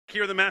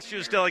Here, the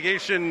Massachusetts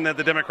delegation at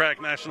the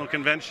Democratic National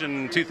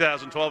Convention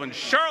 2012 in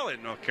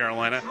Charlotte, North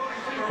Carolina.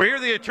 We're here,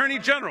 the Attorney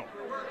General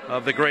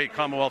of the great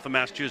Commonwealth of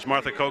Massachusetts,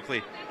 Martha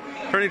Coakley.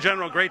 Attorney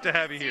General, great to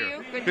have you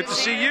here. Good to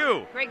see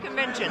you. Great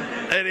convention.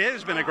 It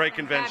has been a great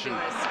convention.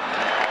 Fabulous.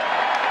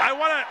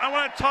 I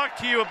want to talk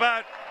to you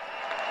about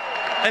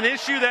an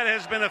issue that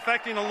has been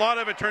affecting a lot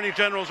of attorney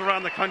generals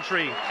around the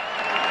country.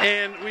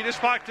 And we just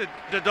talked to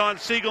Don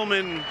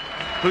Siegelman,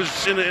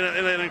 who's in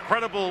an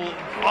incredible,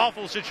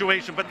 awful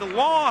situation. But the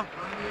law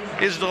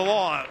is the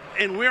law.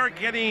 And we are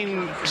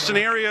getting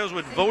scenarios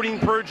with voting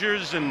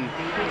purges and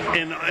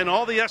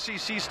all the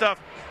SEC stuff.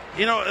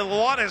 You know, a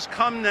lot has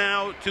come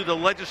now to the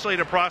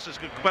legislative process,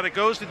 but it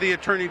goes to the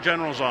Attorney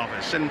General's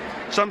office. And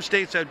some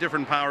states have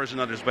different powers than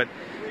others. But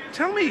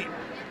tell me,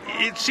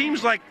 it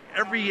seems like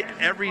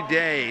every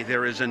day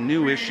there is a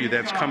new issue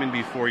that's coming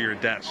before your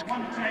desk.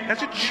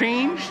 Has it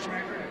changed?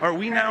 Are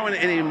we now in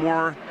a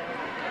more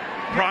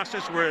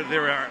process where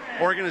there are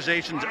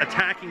organizations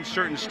attacking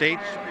certain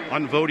states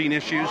on voting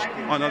issues,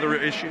 on other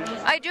issues?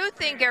 I do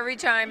think every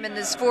time in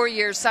this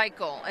 4-year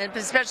cycle, and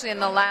especially in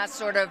the last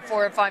sort of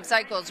 4 or 5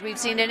 cycles, we've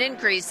seen an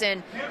increase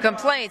in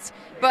complaints.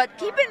 But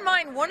keep in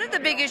mind, one of the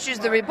big issues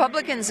the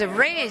Republicans have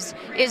raised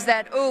is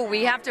that,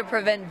 we have to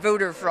prevent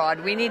voter fraud.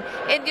 We need,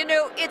 and you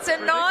know, it's a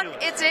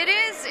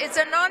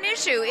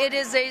non-issue. It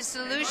is a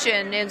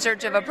solution in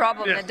search of a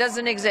problem that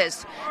doesn't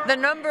exist. The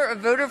number of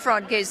voter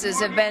fraud cases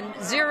have been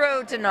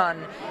 0 to none.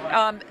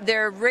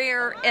 They're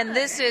rare, and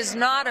this is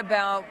not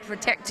about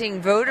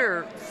protecting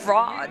voter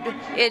fraud.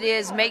 It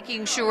is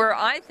making sure,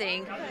 I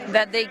think,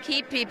 that they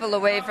keep people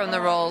away from the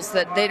rolls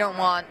that they don't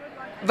want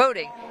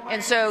voting.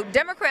 And so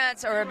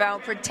Democrats are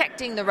about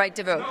protecting the right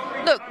to vote.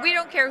 Look, we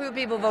don't care who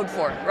people vote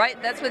for, right?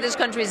 That's what this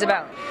country is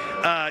about.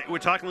 We're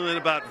talking a little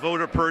bit about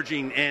voter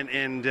purging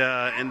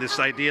and this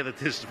idea that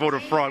this voter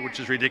fraud,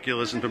 which is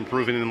ridiculous and been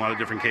proven in a lot of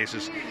different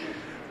cases.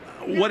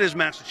 What is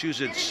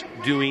Massachusetts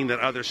doing that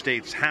other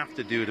states have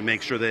to do to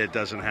make sure that it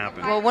doesn't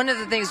happen? Well, one of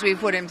the things we've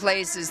put in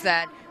place is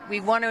that we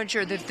want to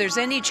ensure that if there's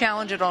any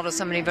challenge at all to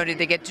somebody voting,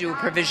 they get to do a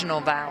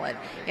provisional ballot.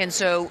 And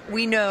so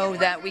we know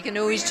that we can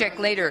always check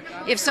later.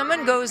 If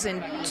someone goes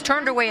and is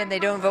turned away and they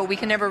don't vote, we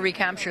can never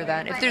recapture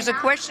that. If there's a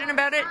question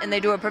about it and they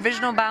do a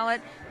provisional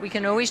ballot, we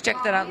can always check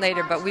that out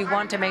later. But we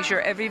want to make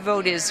sure every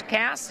vote is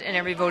cast and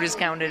every vote is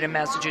counted in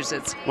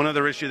Massachusetts. One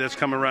other issue that's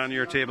come around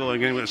your table,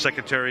 again with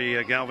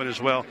Secretary Galvin as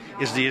well,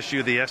 is the issue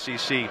of the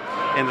SEC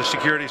and the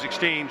Securities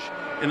Exchange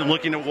and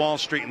looking at Wall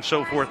Street and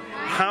so forth.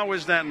 How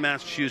is that in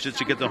Massachusetts?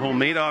 You get the whole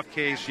Madoff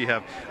case, you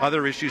have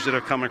other issues that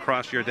have come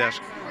across your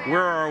desk.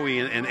 Where are we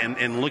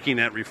in looking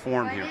at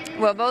reform here?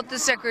 Well, both the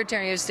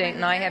Secretary of State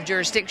and I have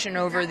jurisdiction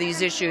over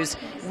these issues.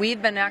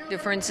 We've been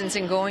active, for instance,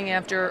 in going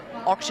after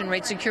auction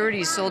rate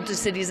securities sold to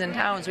cities and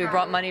towns. We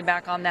brought money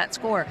back on that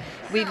score.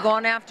 We've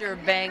gone after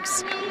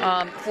banks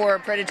for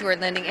predatory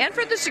lending and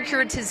for the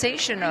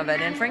securitization of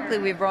it. And frankly,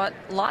 we've brought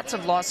lots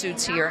of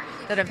lawsuits here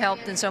that have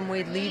helped in some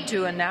way lead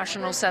to a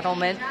national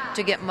settlement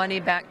to get money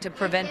back to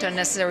prevent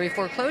unnecessary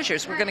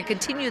foreclosures. We're going to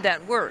continue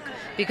that work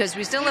because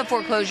we still have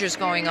foreclosures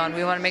going on.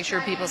 We want to make sure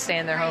people stay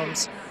in their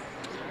homes.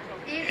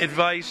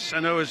 Advice,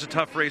 I know it was a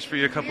tough race for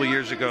you a couple of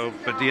years ago,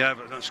 but do you have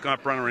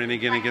Scott Brunner running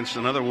again against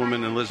another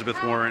woman,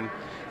 Elizabeth Warren?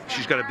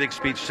 She's got a big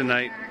speech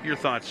tonight. Your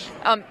thoughts?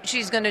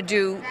 She's going to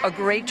do a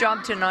great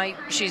job tonight.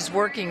 She's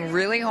working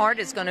really hard.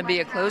 It's going to be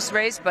a close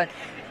race, but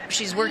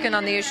she's working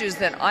on the issues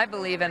that I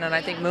believe in, and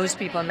I think most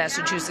people in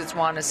Massachusetts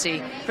want to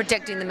see: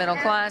 protecting the middle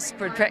class,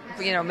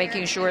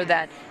 making sure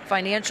that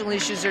financial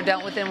issues are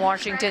dealt with in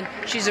Washington.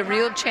 She's a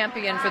real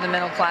champion for the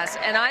middle class,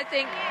 and I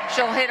think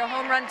she'll hit a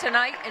home run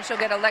tonight, and she'll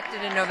get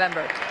elected in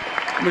November.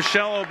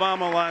 Michelle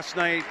Obama last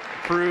night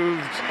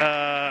proved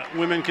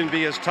women can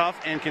be as tough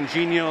and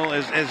congenial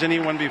as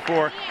anyone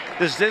before.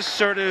 Does this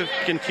sort of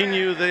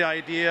continue the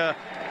idea,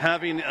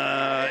 having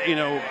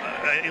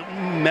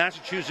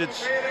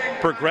Massachusetts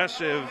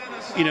progressive,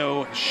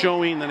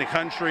 showing in the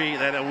country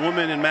that a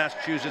woman in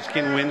Massachusetts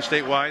can win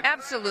statewide?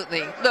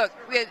 Absolutely. Look,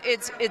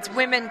 it's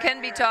women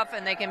can be tough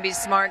and they can be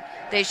smart.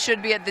 They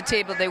should be at the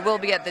table. They will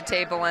be at the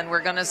table, and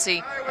we're going to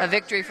see a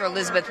victory for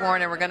Elizabeth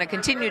Warren, and we're going to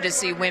continue to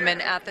see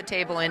women at the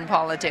table in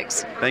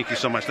politics. Thank you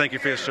so much. Thank you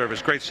for your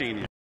service. Great seeing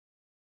you.